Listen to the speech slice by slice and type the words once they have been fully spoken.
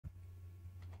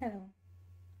Hello.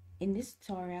 In this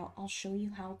tutorial, I'll show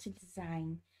you how to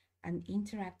design an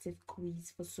interactive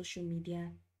quiz for social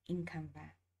media in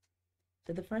Canva.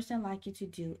 So the first thing I'd like you to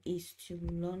do is to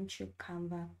launch your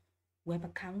Canva web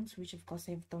account, which of course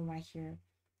I've done right here.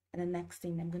 And the next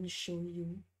thing, I'm going to show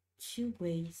you two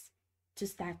ways to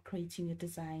start creating your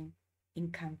design in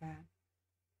Canva.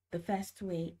 The first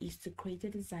way is to create a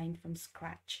design from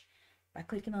scratch by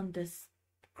clicking on this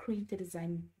create a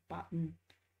design button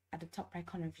at the top right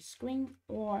corner of your screen,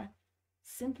 or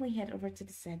simply head over to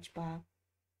the search bar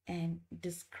and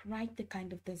describe the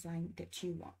kind of design that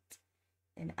you want.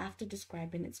 And after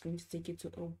describing, it's going to take you to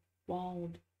a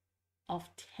world of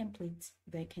templates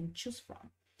that you can choose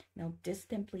from. Now, this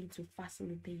template will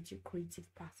facilitate your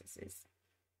creative processes.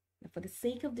 Now, for the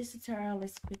sake of this tutorial,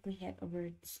 let's quickly head over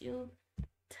to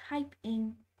type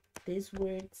in these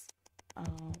words,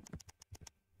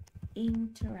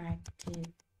 interactive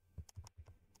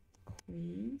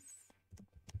quiz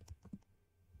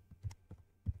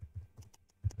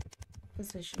for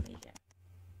social media.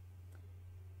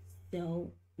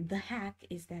 So the hack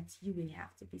is that you will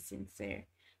have to be sincere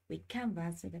with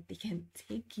Canva so that they can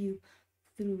take you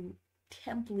through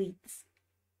templates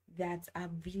that are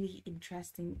really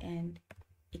interesting and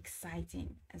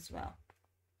exciting as well.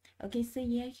 Okay, so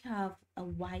here you have a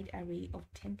wide array of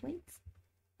templates.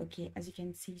 Okay, as you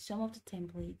can see, some of the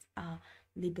templates are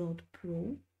labeled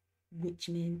Pro, which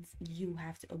means you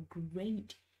have to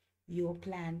upgrade your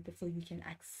plan before you can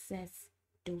access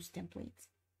those templates.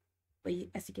 But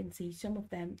as you can see, some of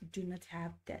them do not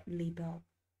have that label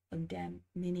on them,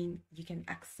 meaning you can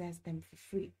access them for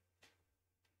free.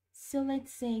 So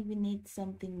let's say we need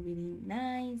something really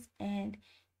nice and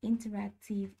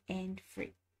interactive and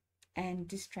free, and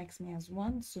this strikes me as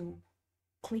one, so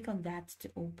click on that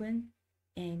to open.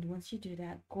 And once you do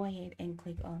that, go ahead and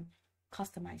click on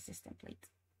customize this template.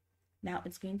 Now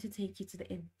it's going to take you to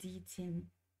the editing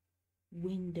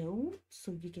window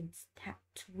so you can start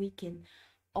tweaking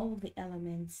all the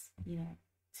elements,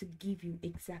 to give you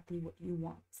exactly what you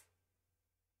want.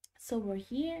 So we're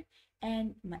here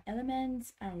and my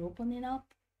elements are opening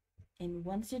up, and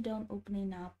once you're done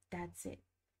opening up, that's it.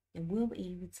 You will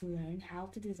be able to learn how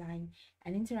to design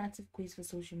an interactive quiz for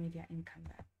social media in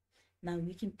Canva. Now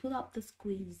you can put up this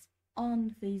quiz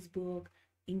on Facebook,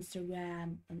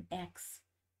 Instagram, and X,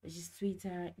 which is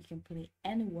Twitter. You can put it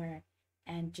anywhere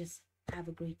and just have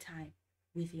a great time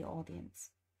with your audience.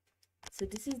 So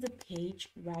this is the page,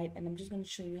 right? And I'm just going to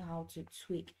show you how to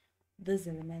tweak these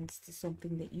elements to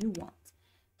something that you want.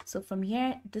 So from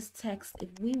here, this text, if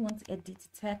we want to edit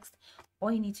the text,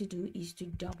 all you need to do is to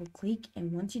double click.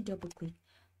 And once you double click,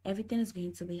 everything is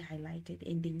going to be highlighted,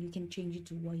 and then you can change it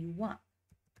to what you want.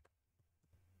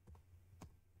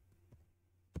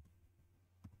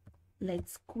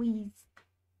 Let's squeeze.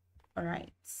 All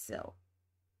right, so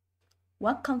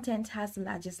what content has the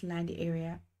largest land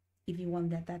area? If you want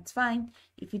that, that's fine.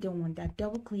 If you don't want that,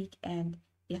 double click and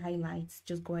it highlights.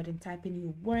 Just go ahead and type in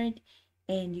your word,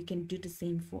 and you can do the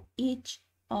same for each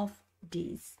of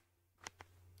these.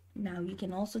 Now you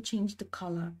can also change the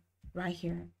color right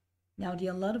here. Now there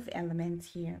are a lot of elements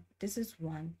here. This is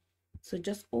one. So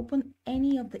just open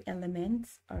any of the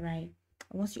elements. All right.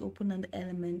 And once you open on the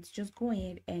elements, just go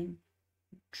ahead and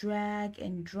drag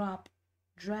and drop,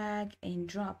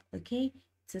 okay,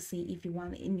 to see if you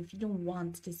want it. And if you don't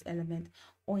want this element,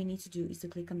 all you need to do is to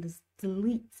click on this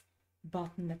delete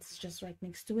button that's just right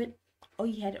next to it, or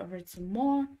you head over to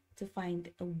more to find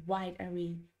a wide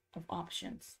array of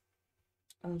options.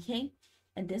 Okay,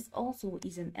 and this also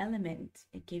is an element.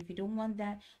 Okay, if you don't want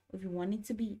that, or if you want it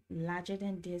to be larger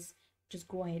than this, just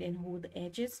go ahead and hold the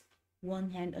edges,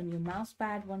 one hand on your mouse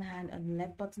pad, one hand on the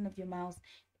left button of your mouse,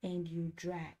 and you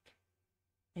drag.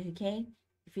 Okay,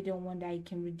 if you don't want that, you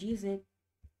can reduce it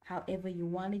however you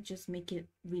want it. Just make it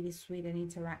really sweet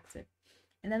and interactive.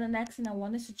 And then the next thing, I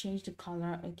want us to change the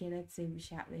color. Okay, let's say we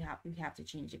have to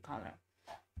change the color.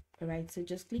 All right, so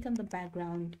just click on the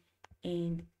background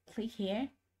and click here,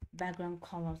 background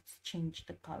color, to change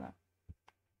the color.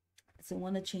 So I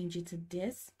want to change it to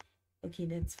this. Okay,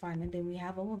 that's fine. And then we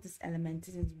have all of these elements.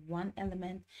 This is one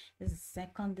element, this is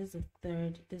second, this is the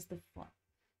third, this is the fourth.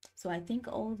 So I think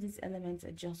all of these elements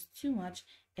are just too much,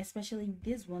 especially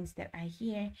these ones that are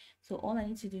here. So all I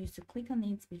need to do is to click on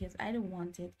it because I don't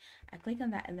want it. I click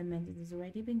on that element. It has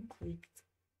already been clicked.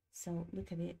 So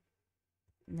look at it.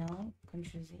 No,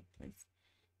 Ctrl Z, please.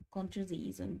 Ctrl Z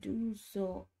is undo.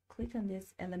 So click on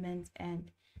this element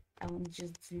and I want to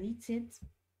just delete it.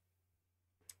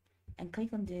 And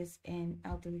click on this and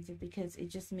I'll delete it because it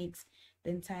just makes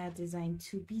the entire design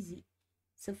too busy.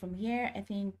 So from here, I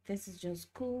think this is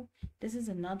just cool. This is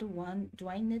another one. Do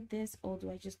I need this, or do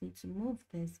I just need to move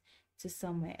this to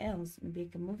somewhere else? Maybe I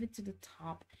can move it to the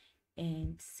top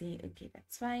and say, okay,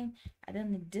 that's fine. I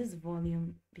don't need this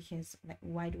volume because, like,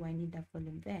 why do I need that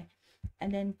volume there?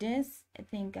 And then this, I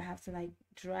think I have to like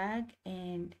drag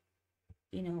and,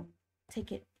 you know,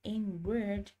 take it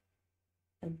inward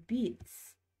a bit.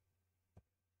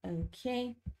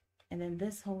 Okay, and then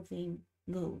this whole thing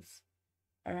goes.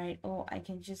 All right, or I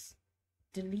can just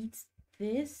delete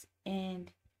this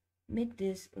and make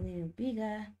this a little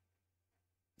bigger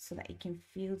so that it can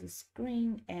fill the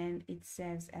screen and it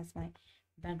serves as my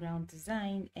background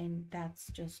design, and that's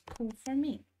just cool for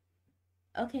me.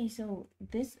 Okay, so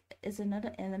this is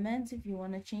another element. If you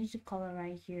want to change the color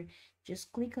right here, just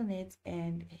click on it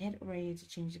and hit ready to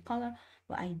change the color.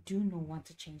 But I do not want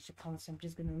to change the color, so I'm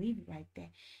just going to leave it right there.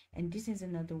 And this is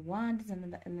another one. This is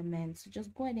another element. So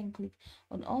just go ahead and click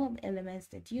on all of the elements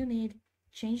that you need.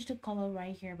 Change the color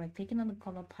right here by clicking on the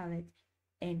color palette,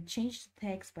 and change the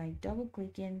text by double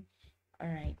clicking. All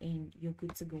right, and you're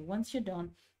good to go. Once you're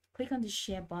done, click on the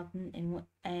share button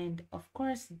and of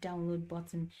course download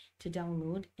button to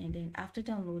download, and then after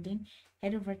downloading,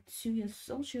 head over to your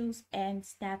socials and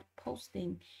start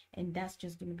posting, and that's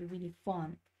just going to be really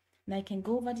fun. Now I can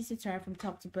go over this tutorial from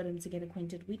top to bottom to get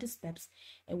acquainted with the steps,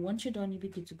 and once you're done, you'll be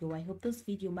good to go. I hope this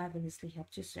video marvelously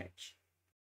helped your search.